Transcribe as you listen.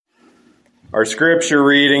Our scripture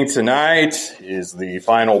reading tonight is the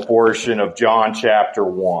final portion of John chapter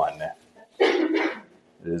 1. It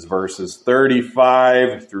is verses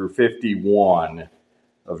 35 through 51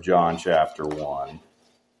 of John chapter 1.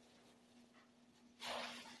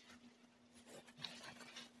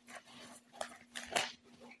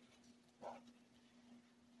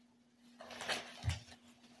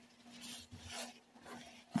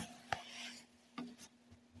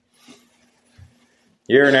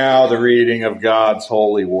 Hear now the reading of God's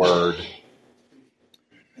holy word.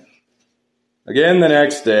 Again the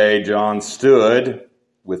next day, John stood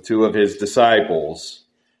with two of his disciples,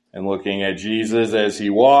 and looking at Jesus as he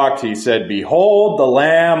walked, he said, "Behold the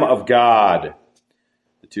Lamb of God."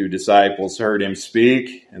 The two disciples heard him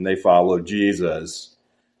speak, and they followed Jesus.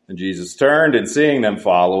 And Jesus turned, and seeing them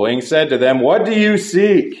following, said to them, "What do you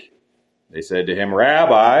seek?" They said to him,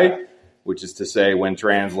 "Rabbi," which is to say, when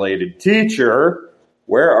translated, "Teacher,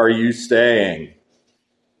 where are you staying?"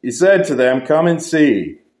 He said to them, "Come and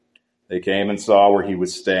see." They came and saw where he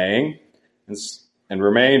was staying and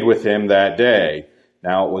remained with him that day.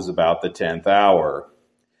 Now it was about the 10th hour.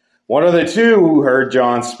 One of the two who heard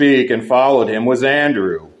John speak and followed him was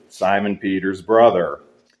Andrew, Simon Peter's brother.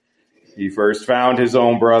 He first found his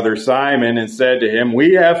own brother Simon and said to him,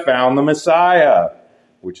 "We have found the Messiah,"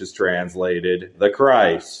 which is translated, the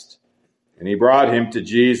Christ. And he brought him to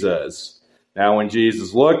Jesus. Now when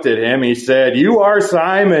Jesus looked at him, he said, "You are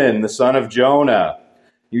Simon, the son of Jonah.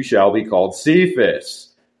 You shall be called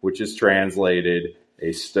Cephas," which is translated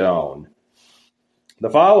a stone. The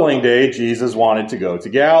following day, Jesus wanted to go to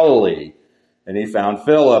Galilee, and he found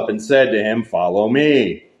Philip and said to him, "Follow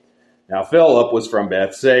me." Now Philip was from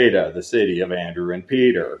Bethsaida, the city of Andrew and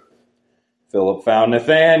Peter. Philip found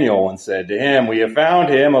Nathanael and said to him, "We have found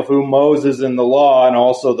him of whom Moses in the law and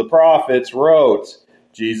also the prophets wrote,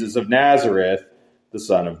 Jesus of Nazareth, the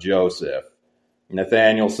son of Joseph."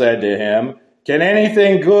 Nathanael said to him, "Can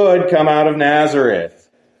anything good come out of Nazareth?"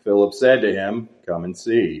 Philip said to him, "Come and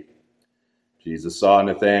see." Jesus saw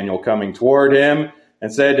Nathanael coming toward him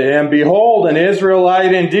and said to him, "Behold, an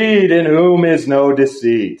Israelite indeed, in whom is no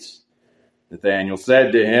deceit." Nathanael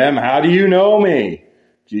said to him, "How do you know me?"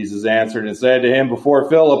 Jesus answered and said to him, "Before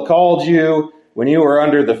Philip called you, when you were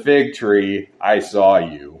under the fig tree, I saw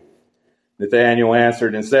you." Nathanael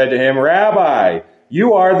answered and said to him, "Rabbi,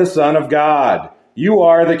 you are the Son of God. You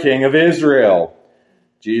are the King of Israel."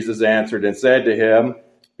 Jesus answered and said to him,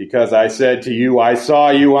 "Because I said to you, I saw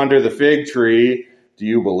you under the fig tree, do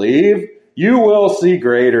you believe? You will see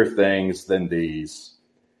greater things than these."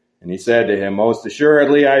 And he said to him, "Most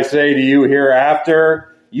assuredly, I say to you,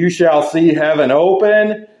 hereafter you shall see heaven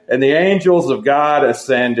open and the angels of God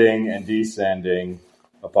ascending and descending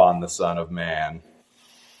upon the Son of Man."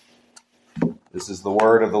 This is the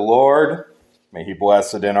word of the Lord. May he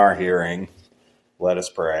bless it in our hearing. Let us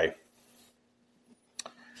pray.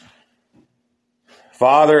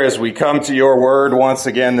 Father, as we come to your word once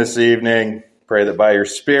again this evening, pray that by your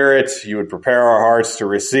Spirit you would prepare our hearts to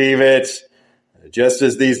receive it. Just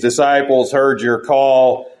as these disciples heard your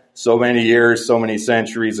call so many years, so many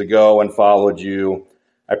centuries ago and followed you,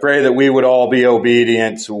 I pray that we would all be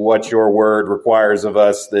obedient to what your word requires of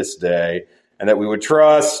us this day, and that we would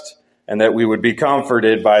trust and that we would be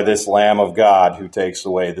comforted by this Lamb of God who takes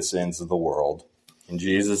away the sins of the world. In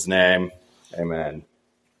Jesus' name, amen.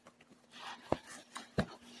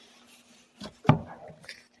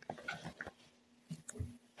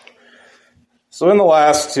 So in the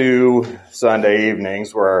last two Sunday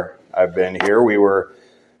evenings where I've been here,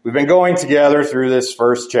 we've been going together through this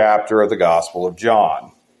first chapter of the Gospel of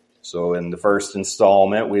John. So in the first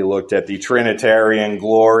installment, we looked at the Trinitarian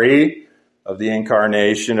glory of the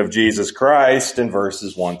incarnation of Jesus Christ in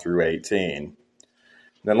verses 1 through 18.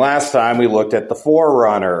 Then last time we looked at the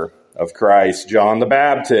forerunner of Christ, John the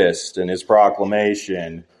Baptist, and his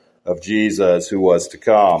proclamation of Jesus who was to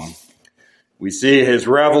come. We see his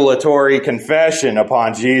revelatory confession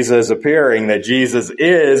upon Jesus appearing that Jesus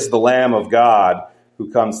is the Lamb of God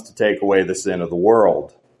who comes to take away the sin of the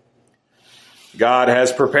world. God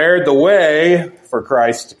has prepared the way for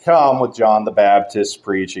Christ to come with John the Baptist's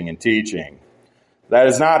preaching and teaching. That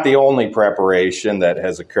is not the only preparation that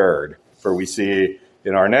has occurred, for we see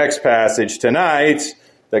in our next passage tonight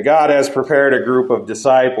that God has prepared a group of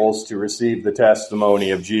disciples to receive the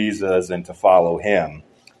testimony of Jesus and to follow him.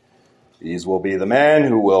 These will be the men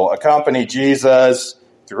who will accompany Jesus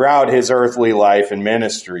throughout his earthly life and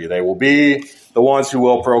ministry. They will be the ones who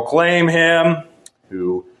will proclaim him,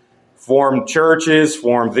 who formed churches,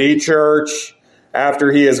 formed the church.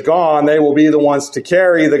 After he is gone, they will be the ones to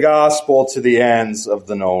carry the gospel to the ends of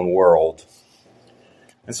the known world.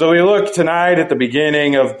 And so we look tonight at the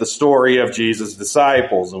beginning of the story of Jesus'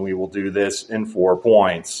 disciples, and we will do this in 4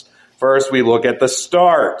 points. First, we look at the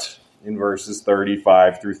start in verses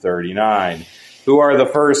 35 through 39. Who are the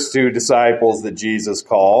first 2 disciples that Jesus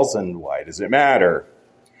calls, and why does it matter?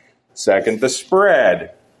 Second, the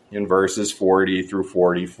spread in verses 40 through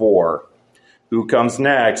 44. Who comes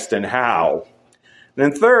next and how?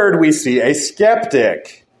 And then third, we see a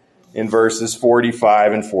skeptic in verses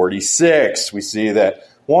 45 and 46. We see that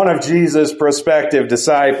one of Jesus' prospective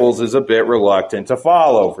disciples is a bit reluctant to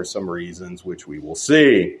follow for some reasons, which we will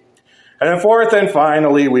see. And then fourth and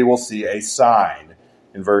finally, we will see a sign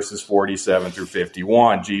in verses 47 through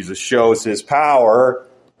 51. Jesus shows his power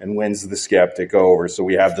and wins the skeptic over. So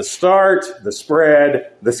we have the start, the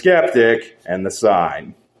spread, the skeptic, and the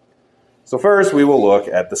sign. So first, we will look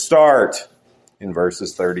at the start in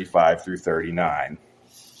verses 35 through 39.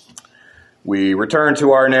 We return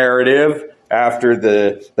to our narrative after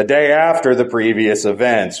the day after the previous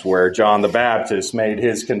events, where John the Baptist made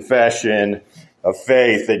his confession of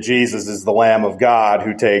faith that Jesus is the Lamb of God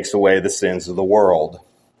who takes away the sins of the world.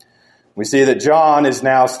 We see that John is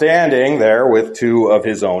now standing there with 2 of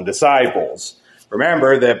his own disciples.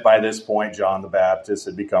 Remember that by this point, John the Baptist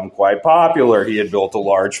had become quite popular. He had built a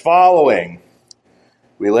large following.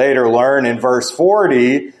 We later learn in verse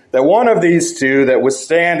 40 that one of these 2 that was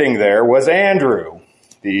standing there was Andrew,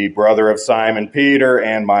 the brother of Simon Peter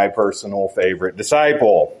and my personal favorite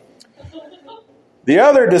disciple. The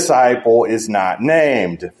other disciple is not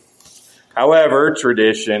named. However,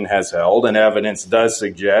 tradition has held, and evidence does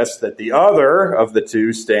suggest, that the other of the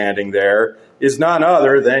 2 standing there is none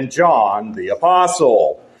other than John the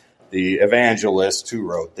Apostle, the evangelist who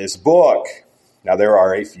wrote this book. Now, there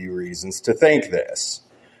are a few reasons to think this.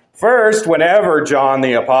 First, whenever John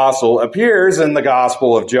the Apostle appears in the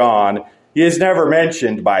Gospel of John, he is never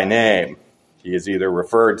mentioned by name. He is either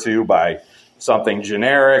referred to by something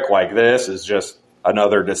generic like this as just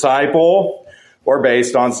another disciple, or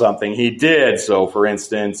based on something he did. So, for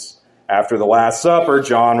instance, after the Last Supper,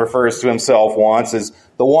 John refers to himself once as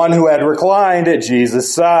the one who had reclined at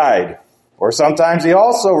Jesus' side. Or sometimes he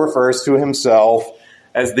also refers to himself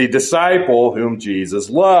as the disciple whom Jesus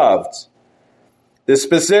loved. This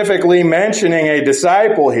specifically mentioning a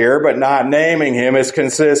disciple here, but not naming him, is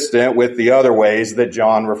consistent with the other ways that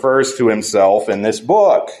John refers to himself in this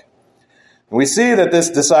book. We see that this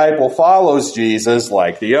disciple follows Jesus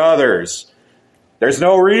like the others. There's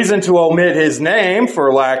no reason to omit his name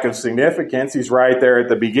for lack of significance. He's right there at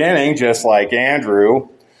the beginning, just like Andrew.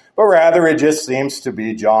 But rather, it just seems to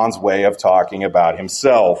be John's way of talking about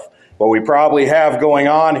himself. What we probably have going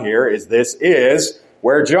on here is this is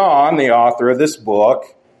where John, the author of this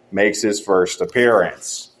book, makes his first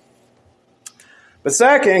appearance. But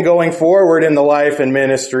second, going forward in the life and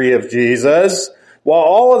ministry of Jesus, while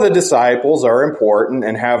all of the disciples are important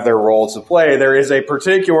and have their roles to play, there is a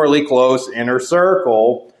particularly close inner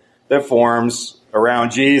circle that forms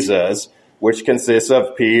around Jesus, which consists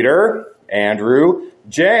of Peter, Andrew,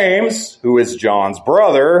 James, who is John's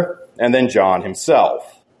brother, and then John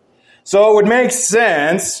himself. So it would make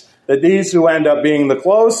sense that these who end up being the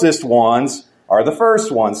closest ones are the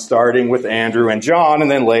first ones, starting with Andrew and John, and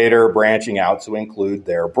then later branching out to include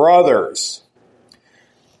their brothers.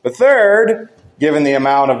 But third, given the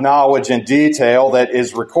amount of knowledge and detail that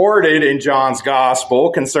is recorded in John's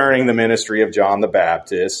gospel concerning the ministry of John the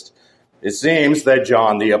Baptist, it seems that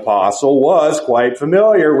John the Apostle was quite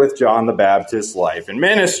familiar with John the Baptist's life and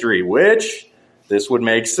ministry, which this would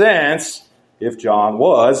make sense if John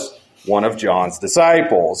was one of John's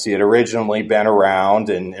disciples. He had originally been around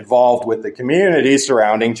and involved with the community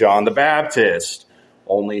surrounding John the Baptist,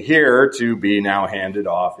 only here to be now handed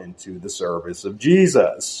off into the service of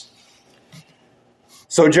Jesus.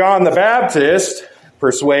 So John the Baptist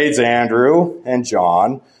persuades Andrew and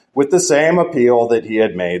John with the same appeal that he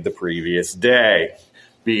had made the previous day.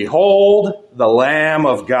 Behold the Lamb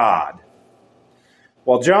of God.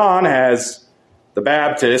 While John the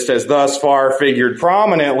Baptist has thus far figured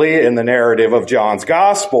prominently in the narrative of John's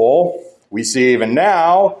gospel, we see even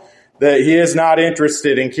now that he is not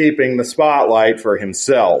interested in keeping the spotlight for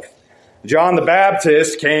himself. John the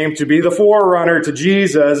Baptist came to be the forerunner to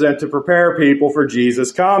Jesus and to prepare people for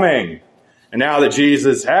Jesus' coming. And now that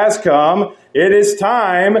Jesus has come, it is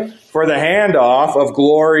time for the handoff of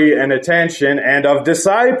glory and attention and of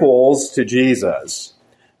disciples to Jesus.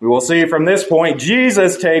 We will see from this point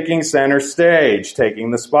Jesus taking center stage, taking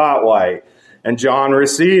the spotlight, and John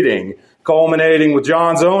receding, culminating with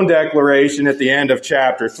John's own declaration at the end of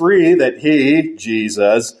chapter 3 that he,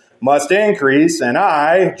 Jesus, must increase and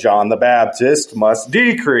I, John the Baptist, must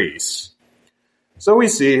decrease. So we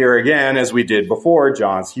see here again, as we did before,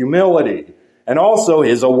 John's humility and also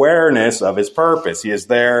his awareness of his purpose. He is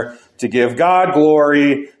there to give God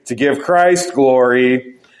glory, to give Christ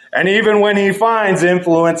glory. And even when he finds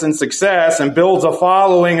influence and success and builds a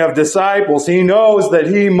following of disciples, he knows that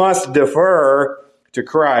he must defer to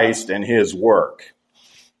Christ and his work.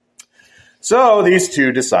 So these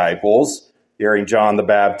two disciples, hearing John the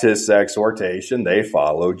Baptist's exhortation, they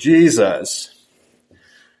follow Jesus.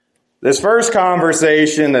 This first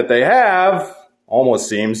conversation that they have almost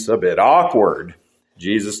seems a bit awkward.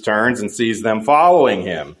 Jesus turns and sees them following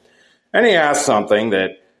him, and he asks something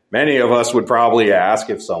that many of us would probably ask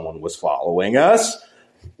if someone was following us.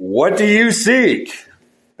 What do you seek?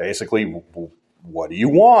 Basically, what do you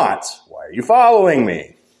want? Why are you following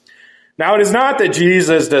me? Now, it is not that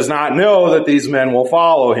Jesus does not know that these men will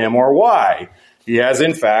follow him or why. He has,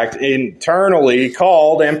 in fact, internally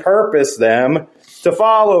called and purposed them to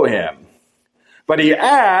follow him. But he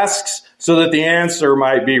asks so that the answer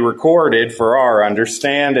might be recorded for our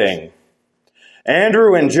understanding.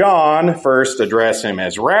 Andrew and John first address him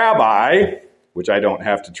as Rabbi, which I don't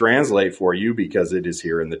have to translate for you because it is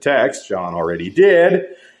here in the text. John already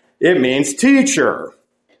did. It means teacher.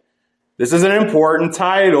 This is an important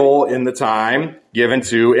title in the time given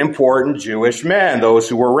to important Jewish men. Those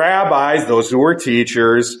who were rabbis, those who were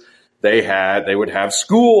teachers, they would have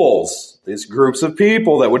schools, these groups of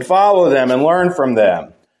people that would follow them and learn from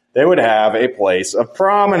them. They would have a place of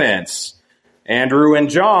prominence. Andrew and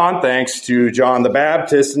John, thanks to John the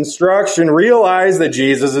Baptist's instruction, realize that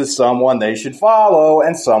Jesus is someone they should follow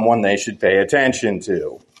and someone they should pay attention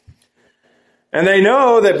to. And they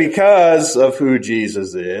know that because of who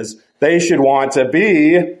Jesus is, they should want to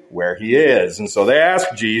be where he is. And so they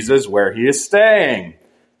ask Jesus where he is staying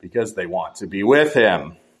because they want to be with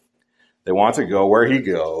him. They want to go where he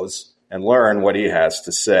goes and learn what he has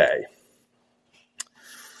to say.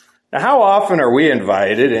 Now, how often are we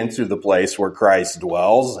invited into the place where Christ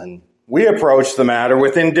dwells and we approach the matter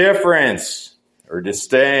with indifference or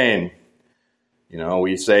disdain? You know,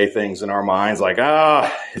 we say things in our minds like,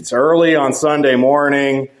 it's early on Sunday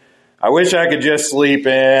morning. I wish I could just sleep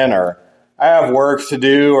in, or I have work to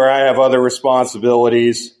do, or I have other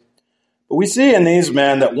responsibilities. But we see in these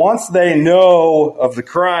men that once they know of the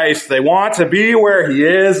Christ, they want to be where he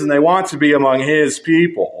is and they want to be among his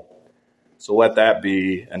people. So let that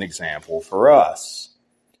be an example for us.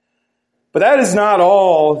 But that is not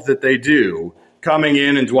all that they do, coming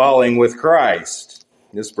in and dwelling with Christ.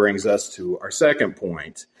 This brings us to our second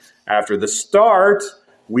point. After the start,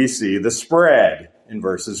 we see the spread in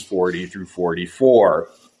verses 40 through 44.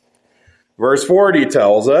 Verse 40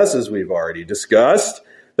 tells us, as we've already discussed,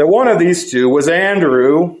 that one of these two was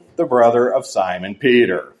Andrew, the brother of Simon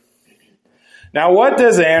Peter. Now, what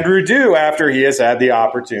does Andrew do after he has had the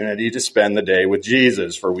opportunity to spend the day with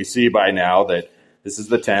Jesus? For we see by now that this is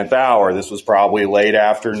the 10th hour. This was probably late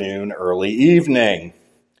afternoon, early evening.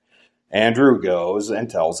 Andrew goes and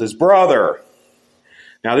tells his brother.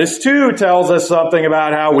 Now, this too tells us something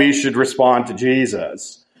about how we should respond to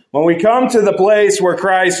Jesus. When we come to the place where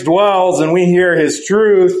Christ dwells and we hear his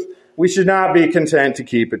truth, we should not be content to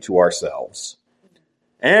keep it to ourselves.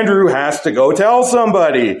 Andrew has to go tell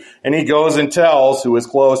somebody, and he goes and tells who is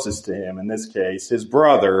closest to him, in this case, his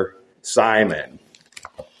brother, Simon.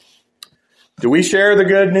 Do we share the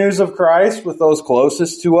good news of Christ with those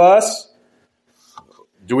closest to us?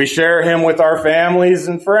 Do we share him with our families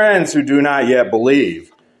and friends who do not yet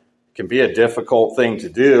believe? It can be a difficult thing to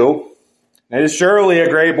do. It is surely a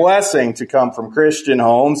great blessing to come from Christian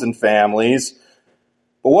homes and families.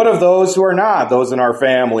 But what of those who are not? Those in our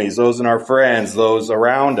families, those in our friends, those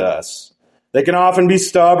around us. They can often be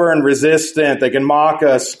stubborn, resistant. They can mock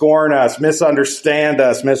us, scorn us, misunderstand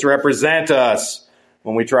us, misrepresent us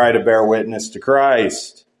when we try to bear witness to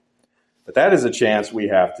Christ. But that is a chance we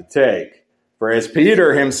have to take. For as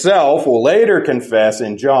Peter himself will later confess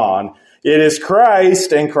in John, it is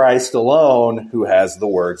Christ and Christ alone who has the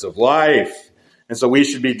words of life. And so we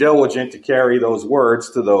should be diligent to carry those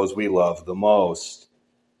words to those we love the most.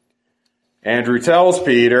 Andrew tells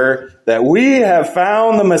Peter that we have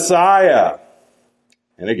found the Messiah.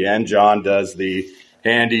 And again, John does the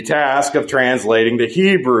handy task of translating the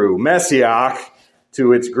Hebrew, Messiach,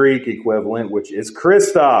 to its Greek equivalent, which is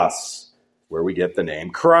Christos, where we get the name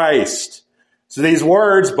Christ. So these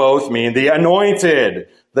words both mean the anointed,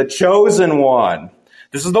 the chosen one.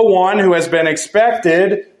 This is the one who has been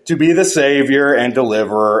expected to be the Savior and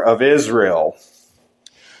deliverer of Israel.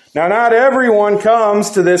 Now, not everyone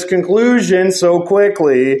comes to this conclusion so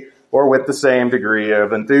quickly or with the same degree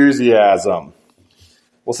of enthusiasm.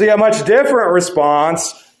 We'll see a much different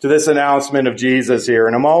response to this announcement of Jesus here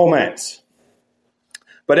in a moment.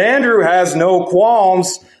 But Andrew has no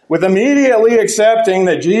qualms with immediately accepting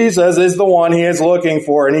that Jesus is the one he is looking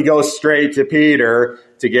for, and he goes straight to Peter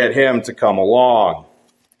to get him to come along.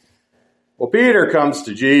 Well, Peter comes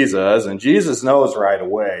to Jesus, and Jesus knows right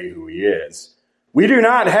away who he is. We do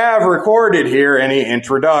not have recorded here any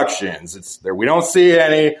introductions. We don't see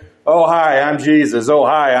any, oh, hi, I'm Jesus. Oh,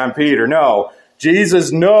 hi, I'm Peter. No,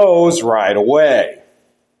 Jesus knows right away.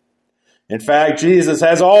 In fact, Jesus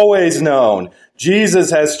has always known.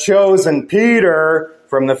 Jesus has chosen Peter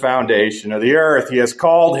from the foundation of the earth. He has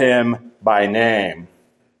called him by name.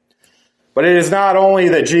 But it is not only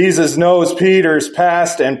that Jesus knows Peter's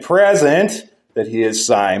past and present, that he is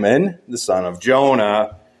Simon, the son of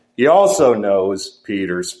Jonah. He also knows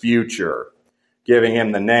Peter's future, giving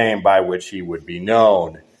him the name by which he would be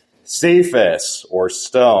known, Cephas, or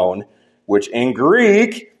stone, which in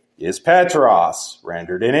Greek is Petros,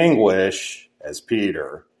 rendered in English as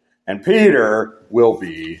Peter. And Peter will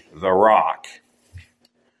be the rock.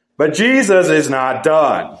 But Jesus is not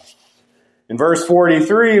done. In verse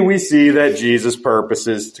 43, we see that Jesus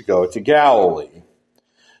purposes to go to Galilee.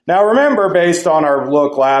 Now remember, based on our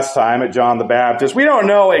look last time at John the Baptist, we don't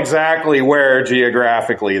know exactly where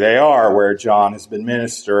geographically they are, where John has been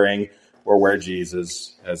ministering, or where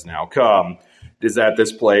Jesus has now come. It is at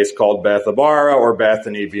this place called Bethabara, or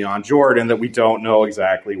Bethany beyond Jordan, that we don't know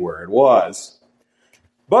exactly where it was.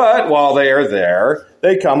 But while they are there,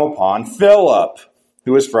 they come upon Philip,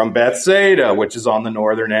 who is from Bethsaida, which is on the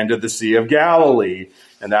northern end of the Sea of Galilee.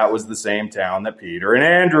 And that was the same town that Peter and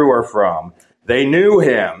Andrew are from. They knew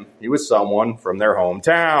him. He was someone from their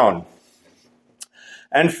hometown.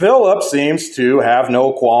 And Philip seems to have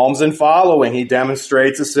no qualms in following. He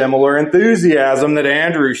demonstrates a similar enthusiasm that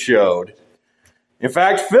Andrew showed. In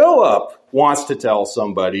fact, Philip wants to tell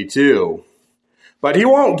somebody too. But he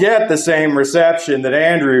won't get the same reception that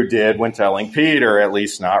Andrew did when telling Peter, at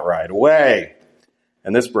least not right away.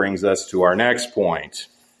 And this brings us to our next point.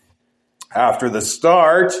 After the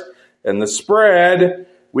start and the spread,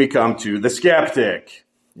 we come to the skeptic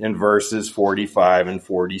in verses 45 and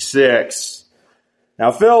 46.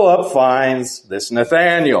 Now Philip finds this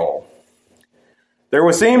Nathanael.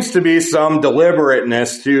 There seems to be some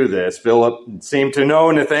deliberateness to this. Philip seemed to know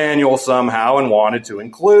Nathanael somehow and wanted to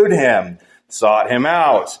include him, sought him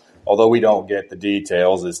out, although we don't get the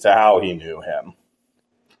details as to how he knew him.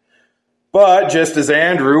 But just as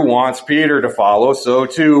Andrew wants Peter to follow, so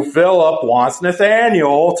too Philip wants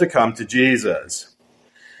Nathanael to come to Jesus.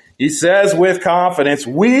 He says with confidence,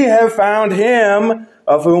 "We have found him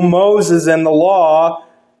of whom Moses and the law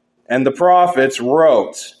and the prophets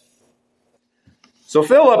wrote." So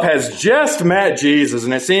Philip has just met Jesus,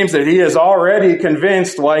 and it seems that he is already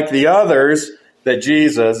convinced, like the others, that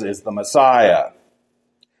Jesus is the Messiah.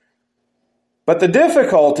 But the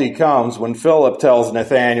difficulty comes when Philip tells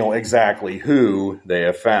Nathanael exactly who they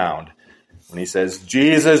have found. When he says,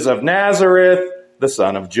 "Jesus of Nazareth, the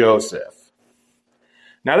son of Joseph."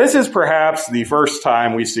 Now this is perhaps the first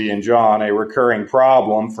time we see in John a recurring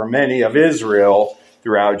problem for many of Israel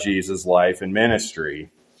throughout Jesus' life and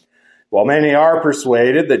ministry. While many are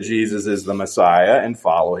persuaded that Jesus is the Messiah and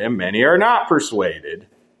follow him, many are not persuaded.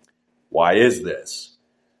 Why is this?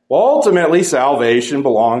 Well, ultimately, salvation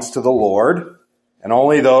belongs to the Lord, and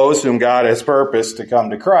only those whom God has purposed to come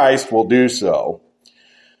to Christ will do so.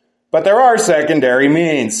 But there are secondary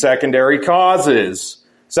means, secondary causes,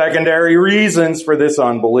 secondary reasons for this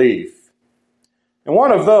unbelief. And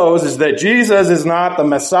one of those is that Jesus is not the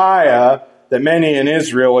Messiah that many in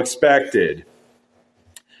Israel expected.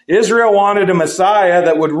 Israel wanted a Messiah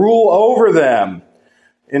that would rule over them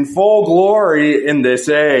in full glory in this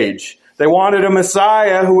age. They wanted a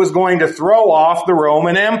Messiah who was going to throw off the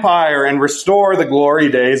Roman Empire and restore the glory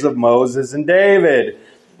days of Moses and David,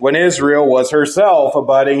 when Israel was herself a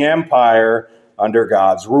budding empire under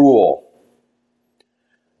God's rule.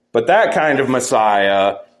 But that kind of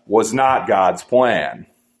Messiah was not God's plan.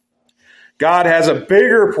 God has a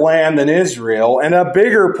bigger plan than Israel and a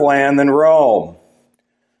bigger plan than Rome.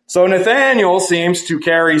 So Nathanael seems to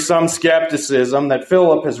carry some skepticism that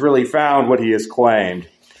Philip has really found what he has claimed.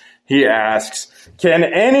 He asks, "Can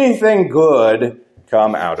anything good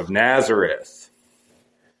come out of Nazareth?"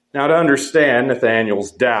 Now, to understand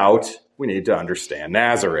Nathanael's doubt, we need to understand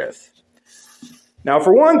Nazareth. Now,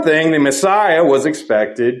 for one thing, the Messiah was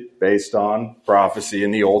expected, based on prophecy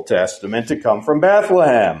in the Old Testament, to come from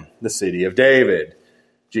Bethlehem, the city of David.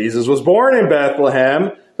 Jesus was born in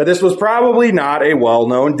Bethlehem, but this was probably not a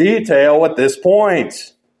well-known detail at this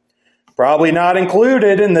point. Probably not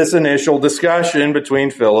included in this initial discussion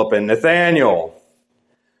between Philip and Nathanael.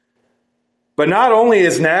 But not only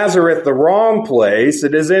is Nazareth the wrong place,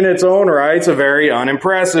 it is in its own rights a very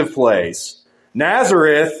unimpressive place.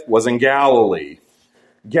 Nazareth was in Galilee.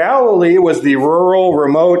 Galilee was the rural,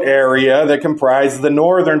 remote area that comprised the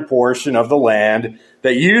northern portion of the land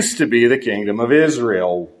that used to be the kingdom of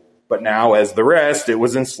Israel. But now, as the rest, it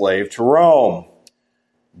was enslaved to Rome.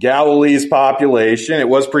 Galilee's population, it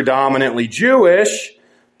was predominantly Jewish,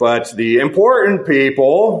 but the important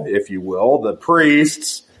people, if you will, the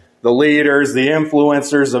priests, the leaders, the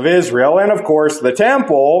influencers of Israel, and of course the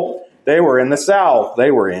temple, they were in the south.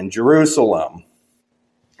 They were in Jerusalem.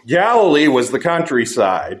 Galilee was the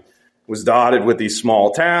countryside. It was dotted with these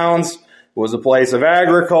small towns. It was a place of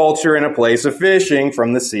agriculture and a place of fishing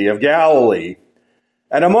from the Sea of Galilee.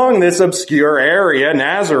 And among this obscure area,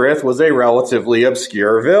 Nazareth was a relatively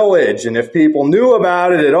obscure village. And if people knew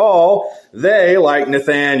about it at all, they, like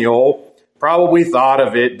Nathanael, probably thought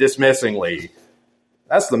of it dismissingly.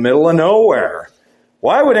 That's the middle of nowhere.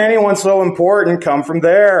 Why would anyone so important come from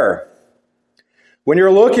there? When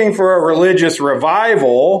you're looking for a religious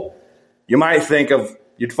revival, you might think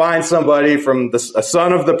you'd find somebody from a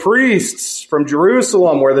son of the priests from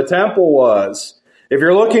Jerusalem where the temple was. If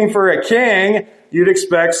you're looking for a king, you'd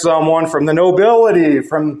expect someone from the nobility,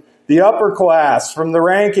 from the upper class, from the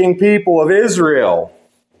ranking people of Israel.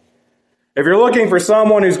 If you're looking for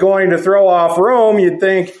someone who's going to throw off Rome, you'd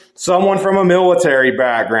think someone from a military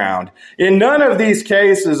background. In none of these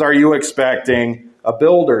cases are you expecting a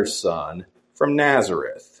builder's son from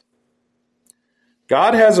Nazareth.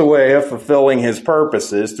 God has a way of fulfilling his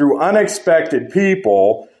purposes through unexpected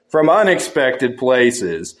people from unexpected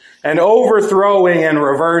places and overthrowing and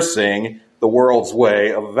reversing the world's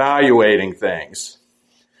way of evaluating things.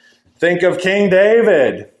 Think of King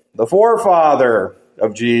David, the forefather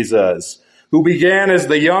of Jesus, who began as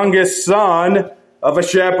the youngest son of a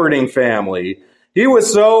shepherding family. He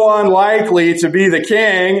was so unlikely to be the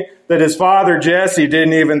king that his father Jesse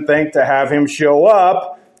didn't even think to have him show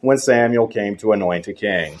up when Samuel came to anoint a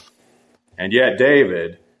king. And yet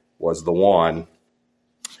David was the one.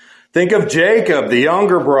 Think of Jacob, the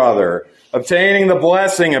younger brother, obtaining the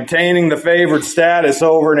blessing, obtaining the favored status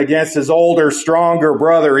over and against his older, stronger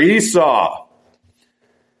brother Esau.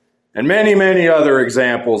 And many, many other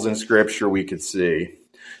examples in Scripture we could see.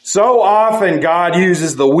 So often God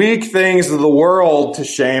uses the weak things of the world to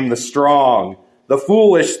shame the strong, the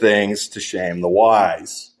foolish things to shame the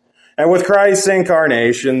wise. And with Christ's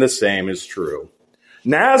incarnation, the same is true.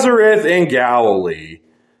 Nazareth in Galilee,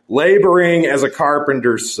 laboring as a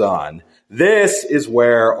carpenter's son, this is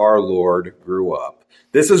where our Lord grew up.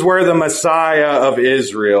 This is where the Messiah of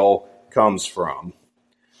Israel comes from.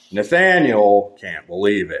 Nathanael can't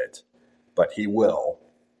believe it, but he will.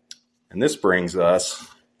 And this brings us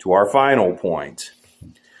to our final point.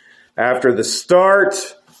 After the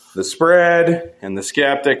start, the spread, and the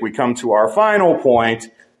skeptic, we come to our final point,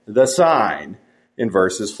 the sign, in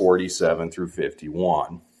verses 47 through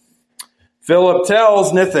 51. Philip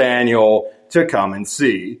tells Nathanael to come and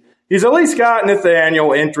see. He's at least got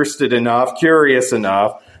Nathanael interested enough, curious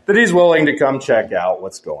enough, that he's willing to come check out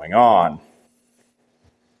what's going on.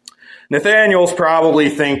 Nathanael's probably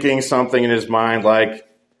thinking something in his mind like,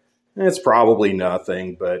 it's probably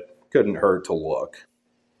nothing, but couldn't hurt to look.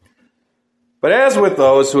 But as with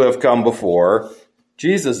those who have come before,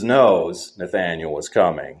 Jesus knows Nathanael is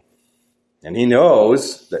coming. And he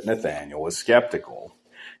knows that Nathanael is skeptical.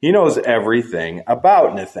 He knows everything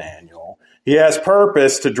about Nathanael. He has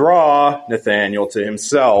purpose to draw Nathanael to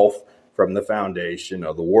himself from the foundation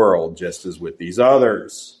of the world, just as with these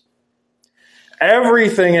others.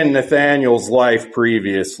 Everything in Nathanael's life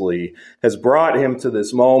previously has brought him to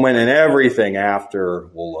this moment, and everything after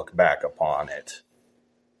will look back upon it.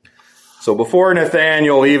 So before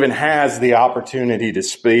Nathanael even has the opportunity to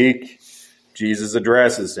speak, Jesus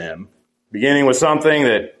addresses him, beginning with something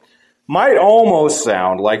that might almost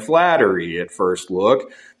sound like flattery at first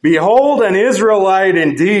look. Behold, an Israelite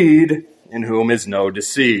indeed, in whom is no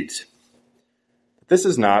deceit. But this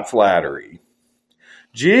is not flattery.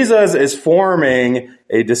 Jesus is forming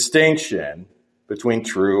a distinction between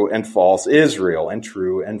true and false Israel and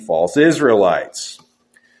true and false Israelites.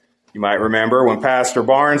 You might remember when Pastor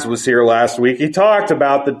Barnes was here last week, he talked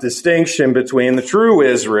about the distinction between the true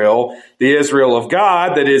Israel, the Israel of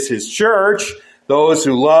God, that is his church, those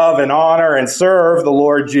who love and honor and serve the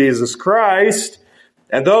Lord Jesus Christ,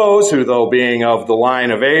 and those who, though being of the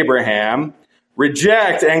line of Abraham,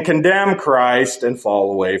 reject and condemn Christ and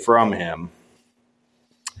fall away from him.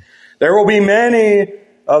 There will be many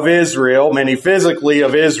of Israel, many physically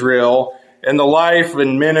of Israel, in the life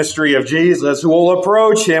and ministry of Jesus who will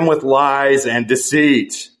approach him with lies and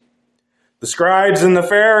deceit. The scribes and the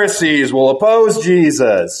Pharisees will oppose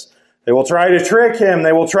Jesus. They will try to trick him.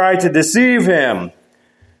 They will try to deceive him.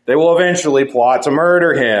 They will eventually plot to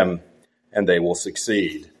murder him, and they will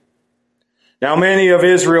succeed. Now, many of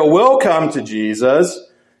Israel will come to Jesus,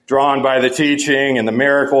 drawn by the teaching and the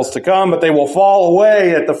miracles to come, but they will fall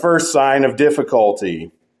away at the first sign of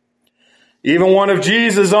difficulty. Even one of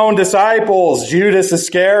Jesus' own disciples, Judas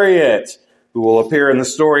Iscariot, who will appear in the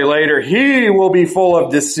story later, he will be full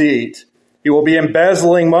of deceit. He will be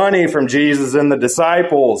embezzling money from Jesus and the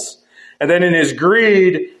disciples. And then in his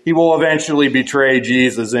greed, he will eventually betray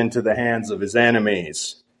Jesus into the hands of his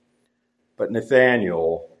enemies. But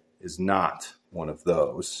Nathanael is not one of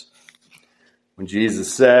those. When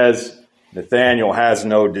Jesus says Nathanael has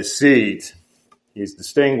no deceit, he's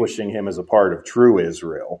distinguishing him as a part of true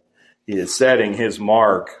Israel. He is setting his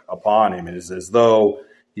mark upon him. It is as though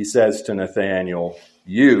he says to Nathanael,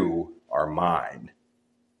 "You are mine."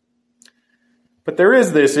 But there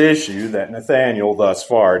is this issue that Nathanael thus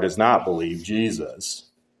far does not believe Jesus.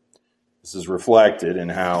 This is reflected in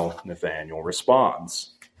how Nathanael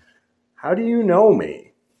responds. How do you know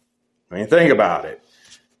me? I mean, think about it.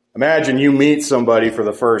 Imagine you meet somebody for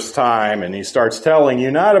the first time and he starts telling you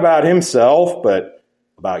not about himself, but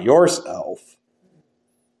about yourself.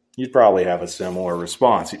 You'd probably have a similar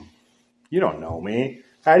response. You don't know me.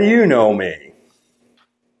 How do you know me?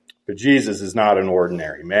 But Jesus is not an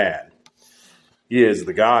ordinary man. He is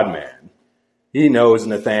the God-man. He knows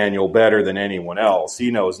Nathanael better than anyone else.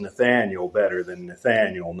 He knows Nathanael better than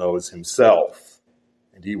Nathanael knows himself.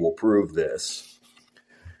 And he will prove this.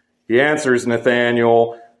 He answers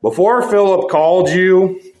Nathanael, "Before Philip called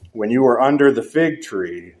you, when you were under the fig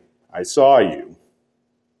tree, I saw you."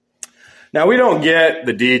 Now, we don't get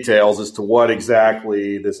the details as to what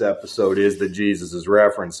exactly this episode is that Jesus is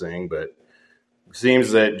referencing, but it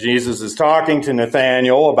seems that Jesus is talking to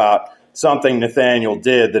Nathanael about something Nathanael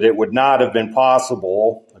did that it would not have been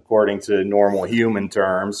possible, according to normal human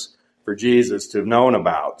terms, for Jesus to have known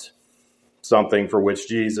about. Something for which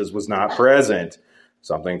Jesus was not present.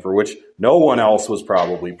 Something for which no one else was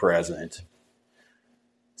probably present.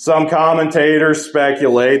 Some commentators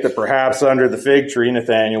speculate that perhaps under the fig tree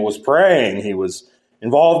Nathanael was praying. He was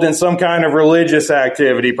involved in some kind of religious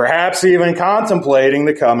activity, perhaps even contemplating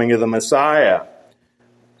the coming of the Messiah.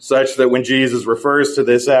 Such that when Jesus refers to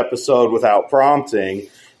this episode without prompting,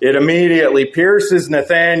 it immediately pierces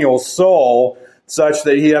Nathanael's soul such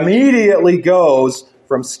that he immediately goes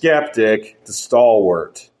from skeptic to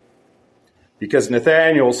stalwart. Because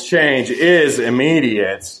Nathanael's change is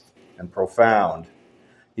immediate and profound.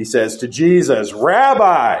 He says to Jesus,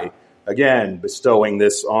 "Rabbi," again bestowing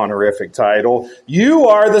this honorific title, "you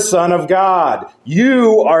are the Son of God.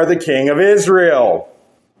 You are the King of Israel."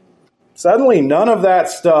 Suddenly, none of that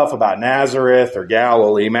stuff about Nazareth or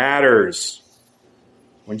Galilee matters.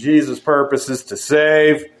 When Jesus purposes to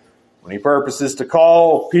save, when he purposes to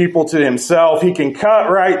call people to himself, he can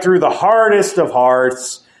cut right through the hardest of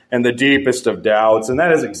hearts and the deepest of doubts, and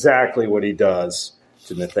that is exactly what he does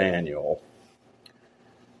to Nathanael.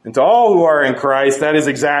 And to all who are in Christ, that is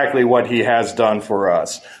exactly what he has done for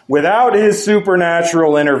us. Without his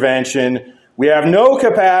supernatural intervention, we have no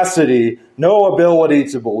capacity, no ability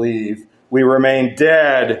to believe. We remain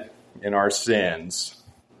dead in our sins.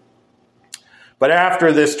 But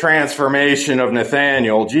after this transformation of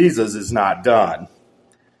Nathanael, Jesus is not done.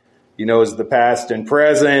 He knows the past and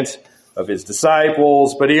present of his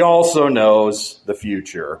disciples, but he also knows the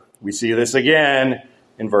future. We see this again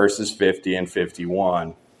in verses 50 and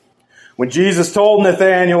 51. When Jesus told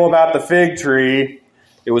Nathanael about the fig tree,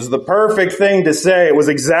 it was the perfect thing to say. It was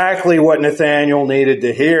exactly what Nathanael needed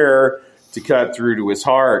to hear to cut through to his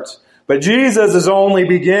heart. But Jesus is only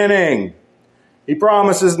beginning. He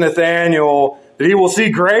promises Nathanael that he will see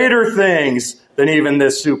greater things than even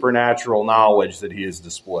this supernatural knowledge that he has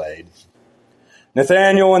displayed.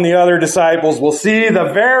 Nathanael and the other disciples will see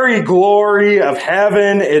the very glory of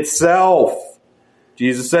heaven itself.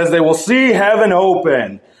 Jesus says they will see heaven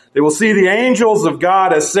open. They will see the angels of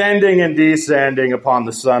God ascending and descending upon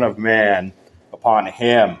the Son of Man, upon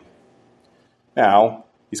him. Now,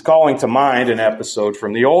 he's calling to mind an episode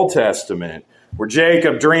from the Old Testament where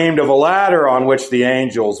Jacob dreamed of a ladder on which the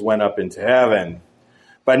angels went up into heaven.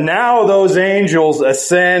 But now those angels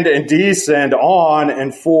ascend and descend on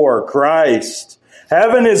and for Christ.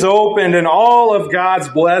 Heaven is opened and all of God's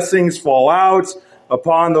blessings fall out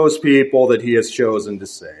upon those people that he has chosen to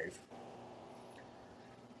save.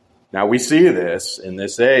 Now we see this in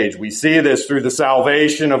this age. We see this through the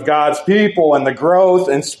salvation of God's people and the growth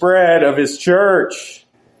and spread of his church.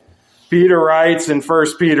 Peter writes in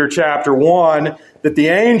 1 Peter chapter 1 that the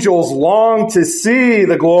angels long to see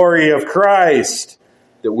the glory of Christ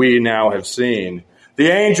that we now have seen. The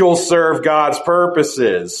angels serve God's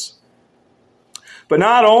purposes. But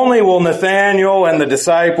not only will Nathanael and the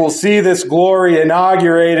disciples see this glory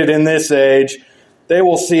inaugurated in this age, they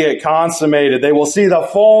will see it consummated. They will see the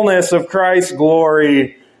fullness of Christ's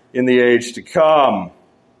glory in the age to come.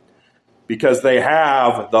 Because they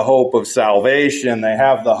have the hope of salvation. They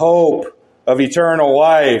have the hope of eternal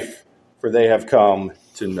life, for they have come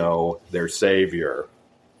to know their Savior.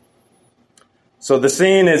 So the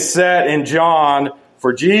scene is set in John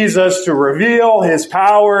for Jesus to reveal his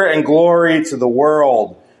power and glory to the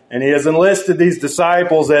world. And he has enlisted these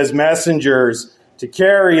disciples as messengers to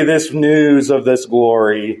carry this news of this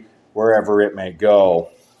glory wherever it may go.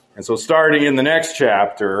 And so starting in the next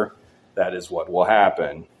chapter, that is what will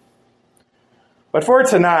happen. But for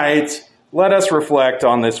tonight, let us reflect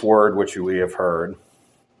on this word which we have heard.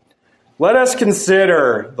 Let us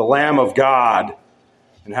consider the Lamb of God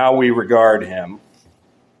and how we regard him.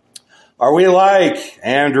 Are we like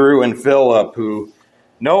Andrew and Philip, who,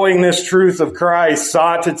 knowing this truth of Christ,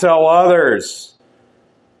 sought to tell others?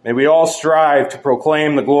 May we all strive to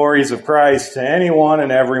proclaim the glories of Christ to anyone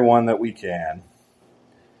and everyone that we can.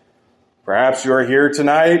 Perhaps you are here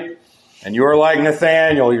tonight and you are like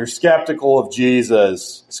Nathanael. You're skeptical of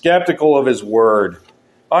Jesus, skeptical of his word,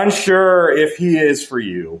 unsure if he is for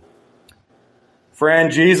you.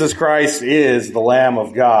 Friend, Jesus Christ is the Lamb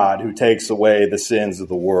of God who takes away the sins of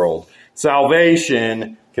the world.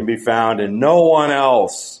 Salvation can be found in no one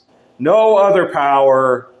else, no other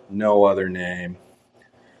power, no other name.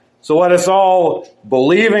 So let us all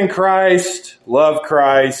believe in Christ, love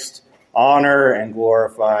Christ, honor and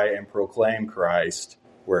glorify and proclaim Christ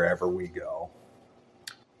wherever we go.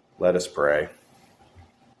 Let us pray.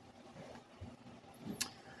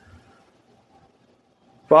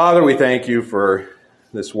 Father, we thank you for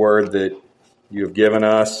this word that you have given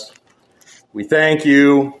us. We thank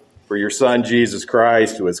you for your Son, Jesus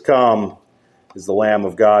Christ, who has come as the Lamb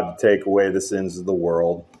of God to take away the sins of the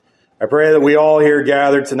world. I pray that we all here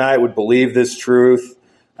gathered tonight would believe this truth.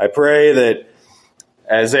 I pray that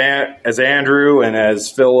as Andrew and as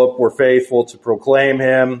Philip were faithful to proclaim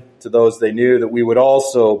him to those they knew, that we would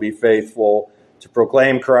also be faithful to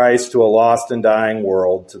proclaim Christ to a lost and dying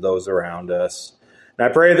world, to those around us. And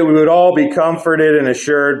I pray that we would all be comforted and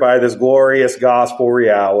assured by this glorious gospel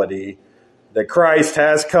reality that Christ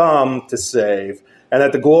has come to save, and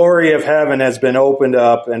that the glory of heaven has been opened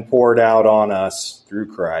up and poured out on us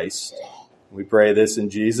through Christ. We pray this in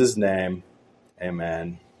Jesus' name.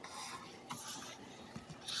 Amen.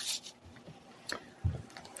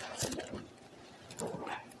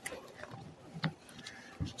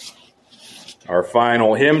 Our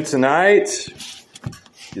final hymn tonight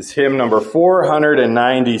is hymn number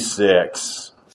 496.